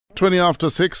20 after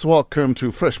 6, welcome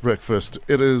to Fresh Breakfast.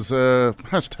 It is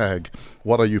hashtag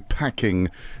what are you packing?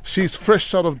 She's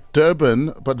fresh out of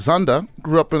Durban, but Zanda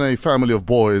grew up in a family of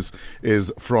boys,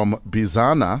 is from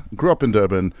Bizana, grew up in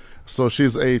Durban, so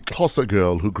she's a Xhosa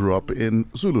girl who grew up in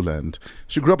Zululand.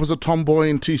 She grew up as a tomboy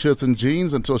in t-shirts and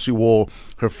jeans until she wore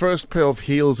her first pair of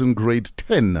heels in grade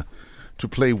 10 to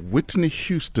play Whitney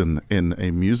Houston in a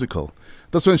musical.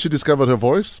 That's when she discovered her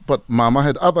voice, but Mama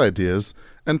had other ideas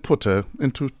and put her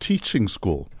into teaching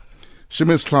school. She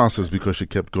missed classes because she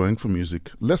kept going for music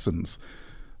lessons.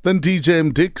 Then DJ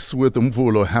M Dix with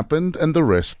Mvulo happened, and the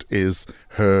rest is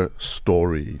her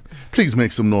story. Please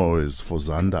make some noise for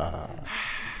Zanda.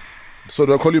 So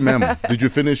do I call you ma'am? Did you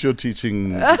finish your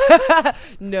teaching?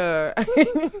 No.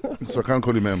 So I can't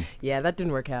call you ma'am. Yeah, that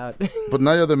didn't work out. But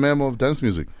now you're the ma'am of dance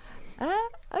music.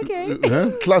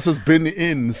 Okay. Class has been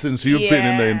in since you've been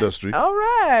in the industry. All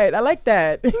right. I like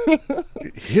that.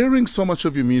 Hearing so much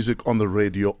of your music on the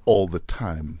radio all the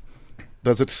time,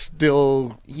 does it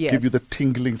still give you the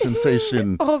tingling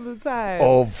sensation? All the time.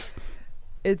 Of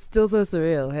It's still so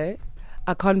surreal, hey?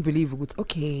 I can't believe it.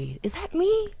 Okay, is that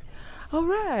me? All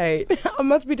right. I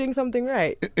must be doing something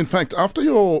right. In fact, after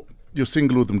your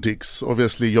single with Dix,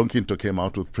 obviously Yonkinto came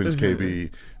out with Prince KB.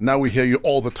 Now we hear you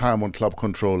all the time on Club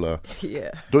Controller.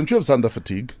 Yeah. Don't you have Zanda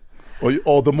fatigue?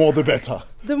 Or the more the better?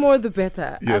 The more the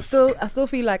better. Yes. I still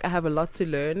feel like I have a lot to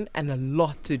learn and a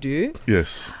lot to do.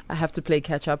 Yes. I have to play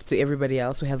catch up to everybody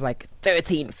else who has like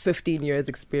 13, 15 years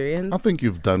experience. I think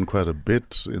you've done quite a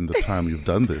bit in the time you've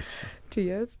done this. 2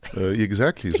 years.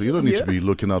 Exactly. So you don't need to be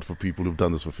looking out for people who've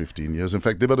done this for 15 years. In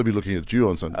fact, they better be looking at you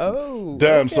on something. Oh.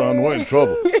 Damn, son, we're in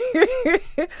trouble.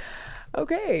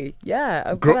 Okay. Yeah.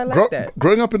 I like that.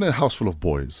 Growing up in a house full of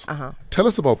boys, Uh-huh. tell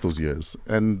us about those years.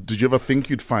 And did you ever think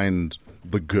you'd find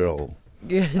the girl?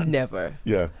 Never.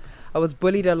 Yeah. I was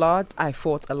bullied a lot. I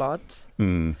fought a lot.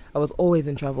 I was always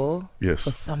in trouble Yes.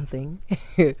 for something.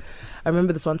 I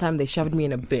remember this one time they shoved me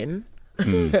in a bin.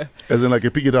 As in, like,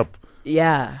 you pick it up.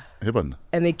 Yeah. Heaven.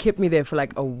 And they kept me there for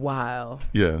like a while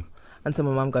Yeah. until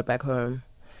my mom got back home.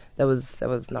 That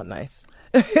was not nice.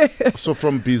 So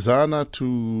from Bizana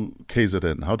to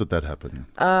KZN, how did that happen?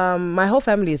 My whole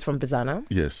family is from Bizana.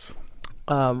 Yes.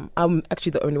 I'm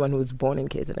actually the only one who was born in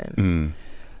KZN.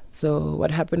 So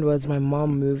what happened was my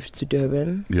mom moved to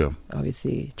Durban. Yeah.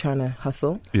 Obviously trying to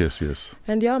hustle. Yes, yes.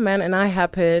 And yeah, man, and I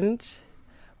happened,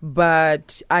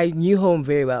 but I knew home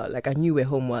very well. Like I knew where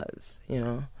home was, you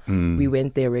know. We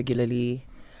went there regularly.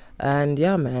 And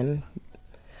yeah, man,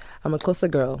 I'm a Xhosa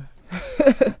girl.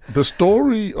 The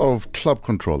story of Club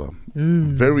Controller,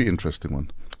 very interesting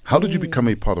one. How did you become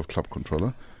a part of Club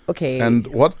Controller? Okay. And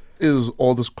what is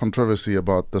all this controversy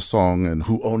about the song and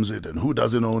who owns it and who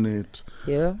doesn't own it?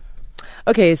 Yeah.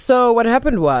 Okay, so what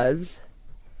happened was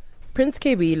Prince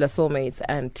KB, La Soulmates,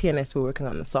 and TNS were working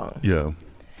on the song. Yeah.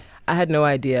 I had no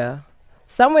idea.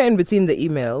 Somewhere in between the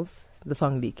emails, the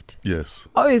song leaked. Yes.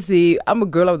 Obviously, I'm a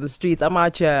girl of the streets. I'm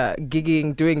out here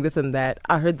gigging, doing this and that.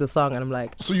 I heard the song and I'm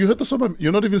like... So you heard the song, but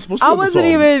you're not even supposed to be I on the song.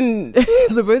 wasn't even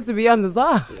supposed to be on the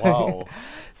song. Wow.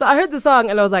 So I heard the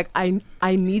song and I was like,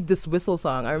 I need this whistle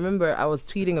song. I remember I was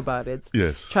tweeting about it.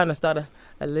 Yes. Trying to start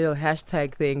a little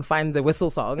hashtag thing, find the whistle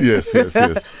song. Yes, yes,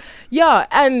 yes. Yeah,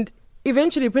 and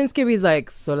eventually Prince KB is like,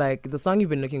 so like the song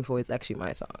you've been looking for is actually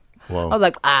my song. Wow. I was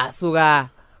like, suga,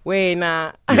 wait,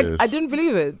 nah. Yes. I didn't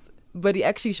believe it. But he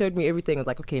actually showed me everything. I was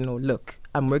like, okay, no, look,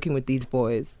 I'm working with these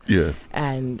boys. Yeah.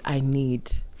 And I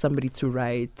need somebody to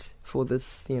write for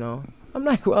this, you know. I'm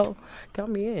like, well,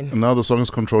 count me in. And now the song is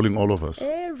controlling all of us.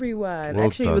 Everyone. Well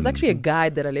actually, it was done. actually a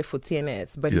guide that I left for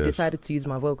TNS, but he Yes. decided to use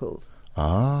my vocals.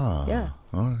 Ah. Yeah.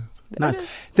 All right. Nice.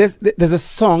 There's a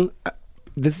song.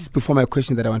 This is before my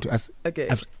question that I want to ask. Okay.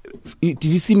 Did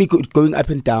you see me going up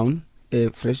and down,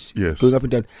 Fresh? Yes. Going up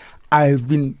and down. I've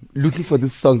been looking for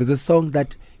this song. There's a song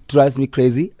that drives me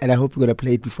crazy, and I hope you're gonna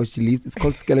play it before she leaves. It's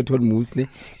called Skeleton Moves.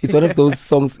 It's one of those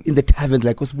songs in the tavern,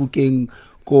 like booking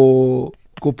go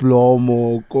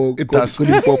Plomo, It does.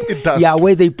 It does. Yeah,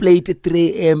 where they play it at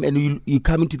 3 a.m. and you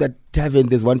come into that tavern,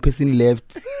 there's one person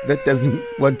left that doesn't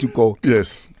want to go.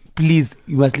 Yes. Please,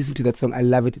 you must listen to that song. I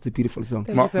love it. It's a beautiful song.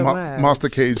 Thank you so much. Master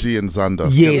KG and Zanda.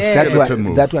 Yes, Skeleton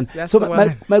Move. that one. That's So the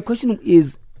one. my question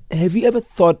is, have you ever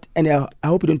thought, and I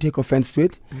hope you don't take offense to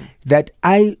it, that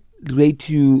I rate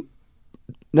you,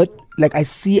 not like I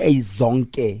see a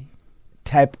Zonke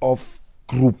type of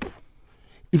group.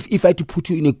 If I had to put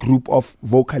you in a group of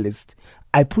vocalists,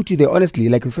 I put you there honestly.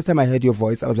 Like the first time I heard your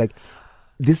voice, I was like,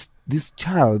 this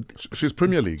child, She's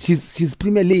Premier League. she's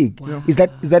Premier League. Wow. Is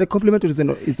that a compliment or is it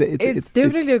not? It's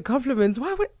definitely a compliment.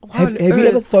 Why have you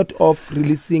ever thought of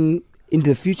releasing in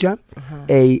the future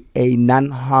a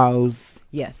non-house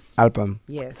Yes. album.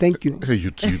 Yes. Thank you. Hey,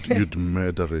 you'd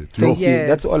murder it. Thank Yo. you. Yes.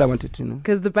 That's all I wanted to know.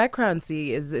 Because the background,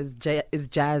 see, is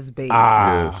jazz based.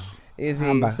 Yes. You see?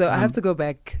 Hamba, So I have to go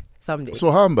back someday.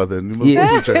 So Hamba then. You must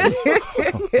Yes. give it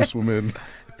a chance. This woman.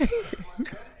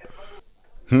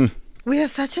 We are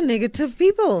such a negative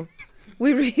people.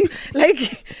 We really,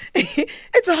 like,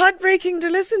 it's heartbreaking to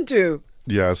listen to.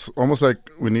 Yes, almost like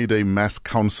we need a mass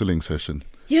counseling session.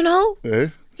 You know? Eh?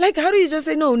 Like, how do you just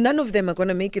say, no, none of them are going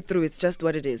to make it through. It's just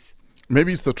what it is.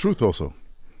 Maybe it's the truth also.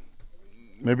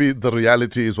 Maybe the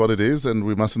reality is what it is, and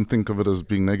we mustn't think of it as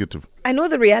being negative. I know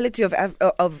the reality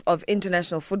of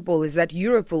international football is that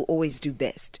Europe will always do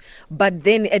best. But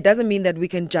then it doesn't mean that we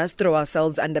can just throw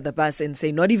ourselves under the bus and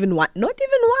say, not even one. Not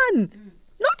even one.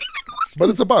 Not even one. But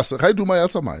it's a bus. I do my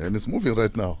Alzheimer, and it's moving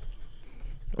right now.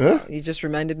 Eh? You just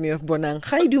reminded me of Bonang.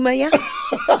 Hi, Dumaya.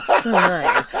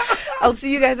 Samaya. I'll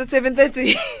see you guys at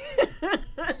 7:30.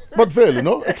 But well, you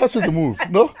know, it touches the move,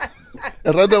 no?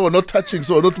 And right now we're not touching,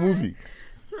 so we're not moving.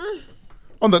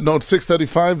 On that note,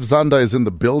 6:35, Zanda is in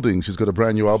the building. She's got a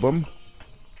brand new album.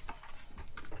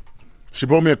 She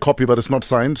brought me a copy, but it's not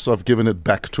signed, so I've given it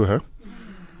back to her.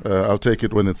 I'll take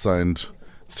it when it's signed.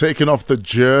 It's taken off the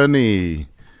journey.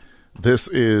 This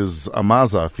is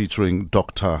Amaza featuring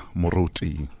Dr.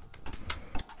 Moruti.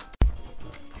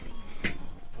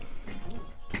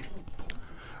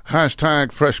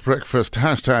 Hashtag Fresh Breakfast,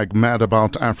 hashtag Mad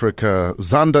About Africa.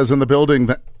 Zanda's in the building.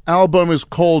 The album is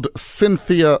called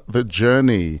Cynthia the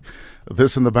Journey.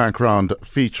 This in the background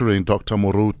featuring Dr.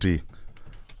 Moruti.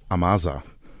 Amaza.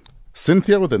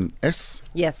 Cynthia with an S?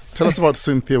 Yes. Tell us about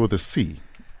Cynthia with a C.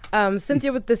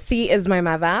 Cynthia with the C is my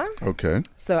mother. Okay.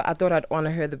 So I thought I'd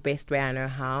honor her the best way I know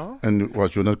how. And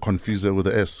what, you're not confused her with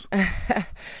the S?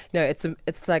 No,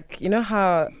 it's like, you know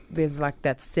how there's like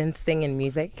that synth thing in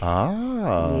music?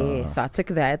 Ah. Yeah, so I took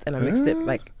that and I mixed it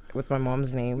like with my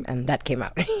mom's name and that came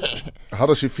out. How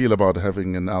does she feel about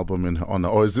having an album in her honor?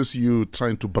 Or is this you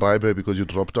trying to bribe her because you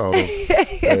dropped out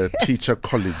of teacher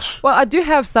college? Well, I do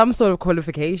have some sort of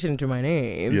qualification to my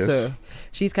name, Yes. so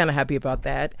she's kind of happy about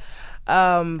that.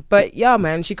 But yeah,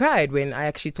 man, she cried when I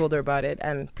actually told her about it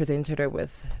and presented her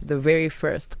with the very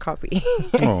first copy.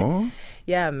 Oh.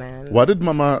 Yeah, man. Why did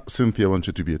Mama Cynthia want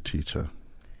you to be a teacher?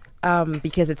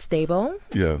 Because it's stable,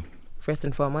 Yeah. first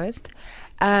and foremost,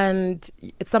 and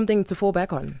it's something to fall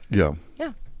back on. Yeah.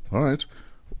 Yeah. All right.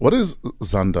 What is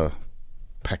Zanda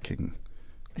packing?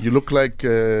 You look like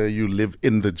you live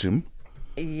in the gym.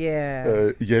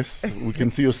 Yeah. Yes, we can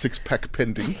see your six-pack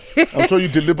pending. I'm sure you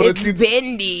deliberately. It's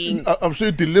bending. I'm sure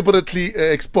you deliberately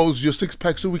exposed your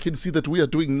six-pack so we can see that we are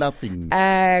doing nothing.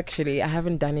 Actually, I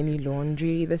haven't done any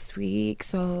laundry this week,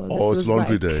 so this Oh, it's was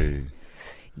laundry like- day.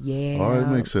 Yeah. All right,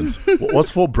 makes sense. What's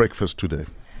for breakfast today?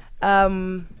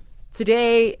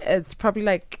 Today it's probably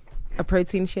like a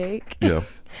protein shake. Yeah.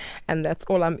 And that's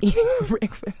all I'm eating for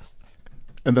breakfast.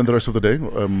 And then the rest of the day?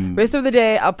 Rest of the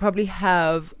day, I'll probably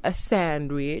have a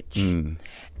sandwich Mm.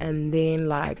 and then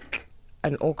like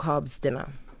an all carbs dinner.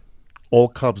 All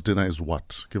carbs dinner is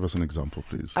what? Give us an example,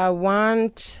 please. I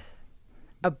want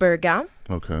a burger.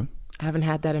 Okay. I haven't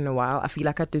had that in a while. I feel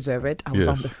like I deserve it. I was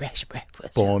on Yes. the fresh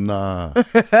breakfast. Bona.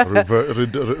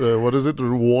 What is it?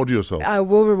 Reward yourself. I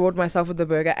will reward myself with the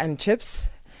burger and chips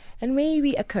and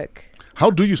maybe a Coke. How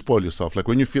do you spoil yourself? Like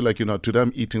when you feel like, today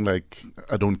I'm eating like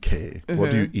I don't care. What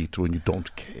do you eat when you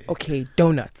don't care? Okay,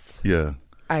 donuts. Yeah.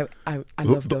 I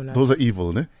love donuts. Those are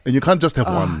evil, ne? And you can't just have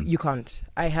one. You can't.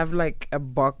 I have like a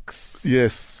box.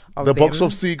 Yes. Of The box them.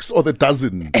 of 6 or the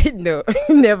dozen. No,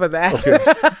 never that.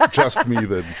 Okay. Just me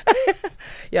then.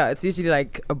 Yeah, it's usually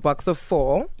like a box of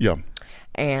 4 Yeah.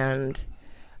 and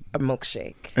a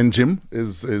milkshake. And gym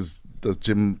does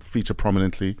gym feature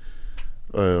prominently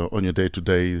on your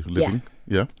day-to-day living?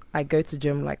 Yeah. I go to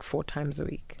gym like 4 times a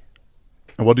week.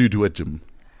 And what do you do at gym?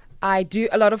 I do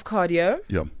a lot of cardio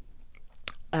Yeah.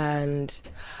 and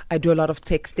I do a lot of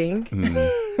texting.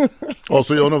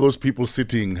 Also, you're one of those people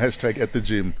sitting, hashtag at the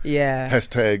gym, Yeah.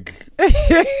 hashtag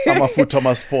amafuta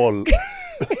must fall.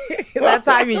 That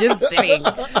time you're just sitting,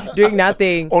 doing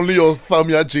nothing. Only your thumb,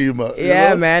 ya gym.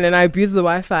 Yeah, man. And I abuse the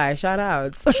Wi-Fi. Shout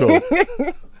outs. Sure.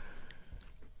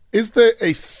 Is there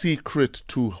a secret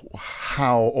to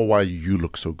how or why you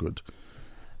look so good?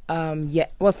 Yeah.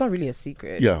 Well, it's not really a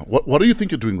secret. Yeah. What do you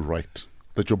think you're doing right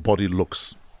that your body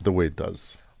looks the way it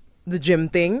does? The gym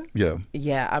thing. Yeah.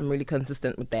 Yeah, I'm really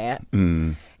consistent with that.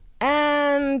 Mm.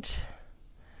 And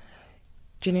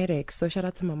genetics. So shout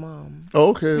out to my mom. Oh,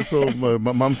 okay. So my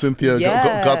mom Cynthia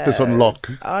got this on lock.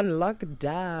 On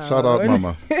lockdown. Shout out,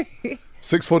 mama.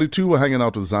 6:42, we're hanging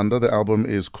out with Zanda. The album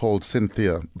is called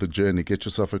Cynthia, The Journey. Get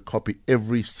yourself a copy.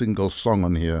 Every single song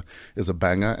on here is a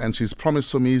banger. And she's promised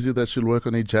some easy that she'll work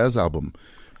on a jazz album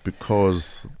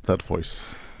because that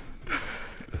voice.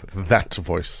 That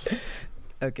voice.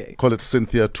 Okay. Call it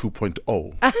Cynthia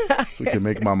 2.0. We can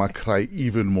make Mama cry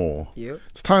even more. You?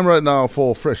 It's time right now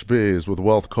for Fresh Beers with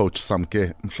wealth coach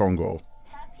Samke Mhlongo.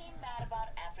 Happy and Mad About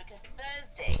Africa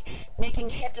Thursday,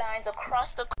 making headlines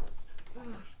across the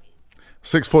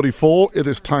 6:44, it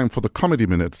is time for the Comedy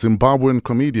Minute. Zimbabwean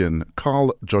comedian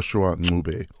Carl Joshua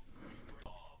Ncube.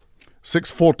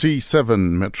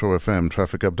 6:47, Metro FM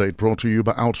traffic update brought to you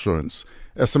by Outsurance.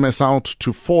 SMS out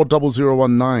to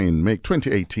 40019. Make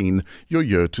 2018 your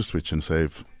year to switch and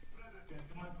save.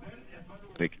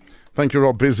 Thank you,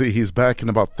 Rob Busy. He's back in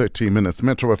about 30 minutes.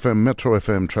 Metro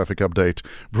FM traffic update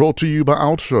brought to you by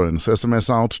Outsurance.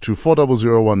 SMS out to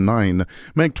 40019.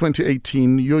 Make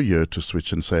 2018 your year to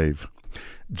switch and save.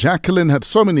 Jacqueline had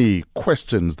so many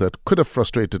questions that could have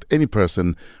frustrated any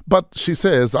person, but she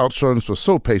says Outsurance was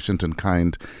so patient and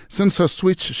kind. Since her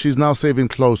switch, she's now saving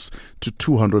close to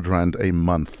 200 Rand a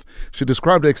month. She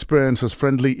described the experience as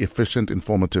friendly, efficient,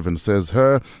 informative, and says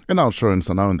her and Outsurance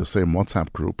are now in the same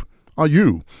WhatsApp group. Are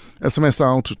you? SMS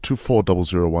out to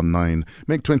 40019.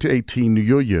 Make 2018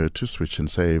 your year to switch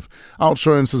and save.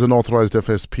 Outsurance is an authorized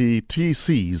FSP.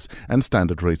 TCs and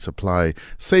standard rates apply.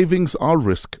 Savings are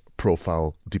risk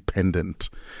profile dependent.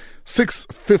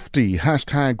 6:50,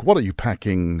 hashtag what are you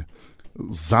packing?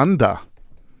 Zanda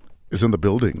is in the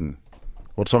building.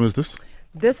 What song is this?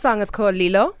 This song is called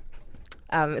Lilo.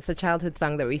 It's a childhood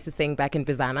song that we used to sing back in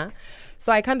Bizana.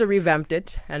 So I kind of revamped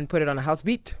it and put it on a house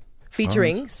beat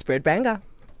featuring Spirit Banger.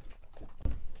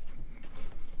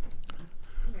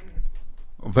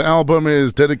 The album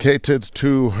is dedicated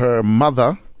to her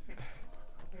mother.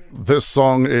 This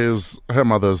song is her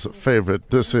mother's favorite.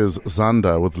 This is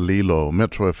Zanda with Lilo.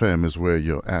 Metro FM is where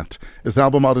you're at. Is the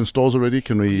album out in stores already?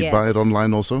 Can we buy it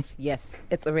online also? Yes,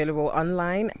 it's available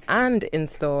online and in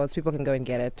stores. People can go and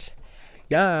get it.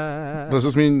 Yeah. Does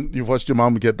this mean you've watched your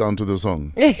mom get down to the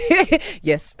song?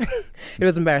 Yes. It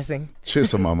was embarrassing.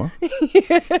 Cheers, mama.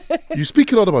 You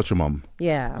speak a lot about your mom.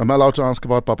 Yeah. Am I allowed to ask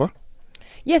about Papa?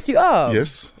 Yes, you are.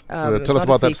 Yes. It's Tell us not a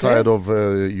about that secret. side of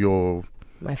your...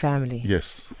 My family.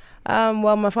 Yes.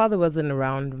 Well, my father wasn't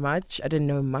around much. I didn't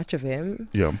know much of him.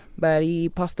 Yeah. But he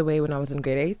passed away when I was in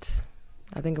grade 8.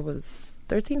 I think it was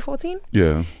 13, 14.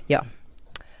 Yeah. Yeah.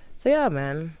 So, yeah,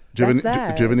 man. Do you have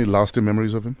That's any lasting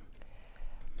memories of him?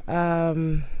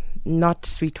 Not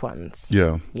sweet ones.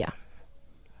 Yeah. Yeah.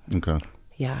 Okay.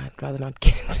 Yeah, I'd rather not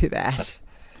get into that.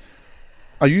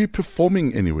 Are you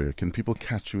performing anywhere? Can people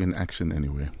catch you in action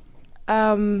anywhere?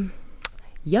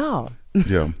 Yeah.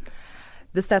 Yeah.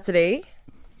 This Saturday,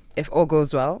 if all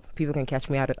goes well, people can catch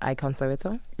me out at Icon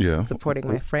Soweto. Yeah. Supporting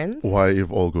my friends. Why,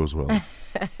 if all goes well?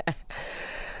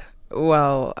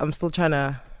 Well, I'm still trying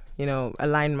to,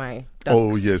 align my ducks.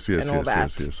 Oh, yes. and all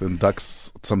that. Yes. And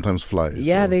ducks sometimes fly.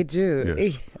 Yeah, so, they do.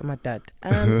 yes. I'm a dad.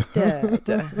 I'm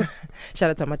dead. Shout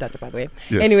out to my dad, by the way.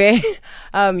 Yes. Anyway,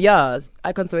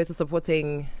 Icon Soweto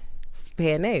supporting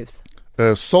Spare Knaves.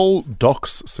 Soul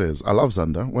Docs says, I love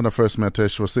Zanda. When I first met her,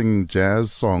 she was singing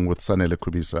jazz song with Sanele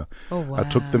Kubisa. Oh, wow. I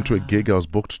took them to a gig. I was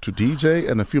booked to DJ,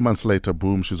 and a few months later,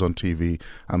 boom, she's on TV.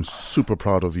 I'm super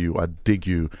proud of you. I dig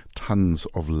you. Tons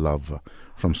of love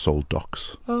from Soul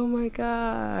Docs. Oh, my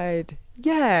God.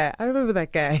 Yeah, I remember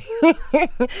that guy.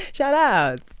 Shout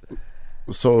out.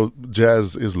 So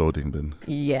jazz is loading then.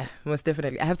 Yeah, most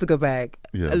definitely. I have to go back.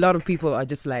 Yeah. A lot of people are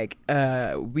just like,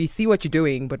 we see what you're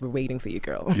doing, but we're waiting for you,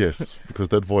 girl. Yes, because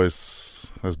that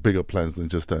voice has bigger plans than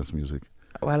just dance music.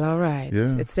 Well, all right.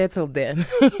 Yeah. It's settled then.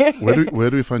 Where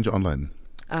do we find you online?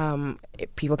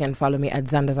 People can follow me at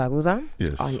Zanda Zaguza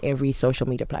Yes. on every social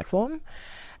media platform.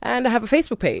 And I have a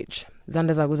Facebook page,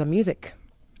 Zanda Zaguza Music.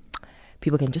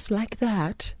 People can just like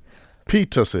that.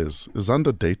 Peter says, is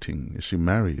Zanda dating? Is she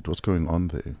married? What's going on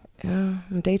there? Yeah,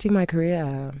 I'm dating my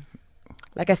career.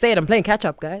 Like I said, I'm playing catch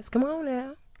up, guys. Come on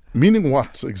now. Meaning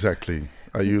what exactly?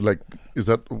 Are you like, is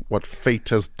that what fate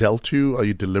has dealt you? Are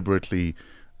you deliberately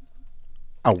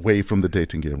away from the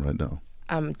dating game right now?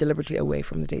 I'm deliberately away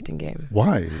from the dating game.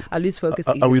 Why? I lose focus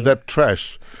Are we easily. that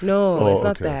trash? No, Oh, it's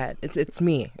not okay. that. It's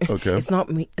me. Okay. It's not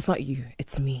me. It's not you.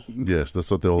 It's me. Yes, that's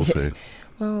what they all say.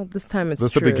 Well, this time it's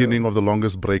That's true. the beginning of the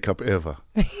longest breakup ever.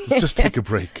 Let's just take a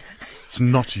break. It's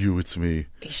not you, it's me.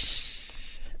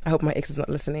 I hope my ex is not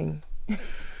listening.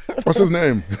 What's his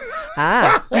name?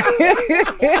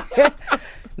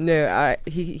 No,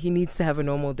 he needs to have a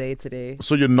normal day today.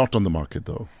 So you're not on the market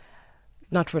though?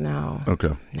 Not for now.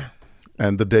 Okay. No.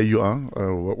 And the day you are,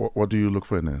 what do you look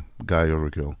for in a guy or a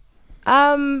girl?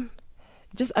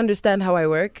 Just understand how I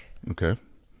work. Okay.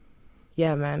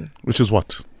 Yeah, man. Which is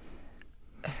what?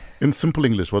 In simple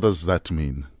English, what does that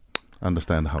mean?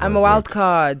 Understand how I'm I a wild work.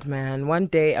 card, man. One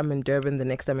day I'm in Durban, the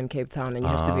next I'm in Cape Town, and you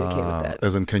have to be okay with that.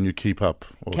 As in, can you keep up?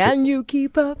 Or Can you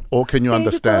keep up? Or can you baby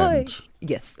understand? boy?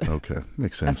 Yes. Okay,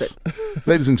 makes That's sense.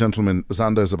 Ladies and gentlemen,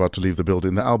 Zanda is about to leave the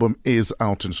building. The album is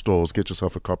out in stores. Get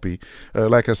yourself a copy.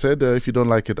 Like I said, if you don't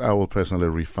like it, I will personally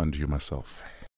refund you myself.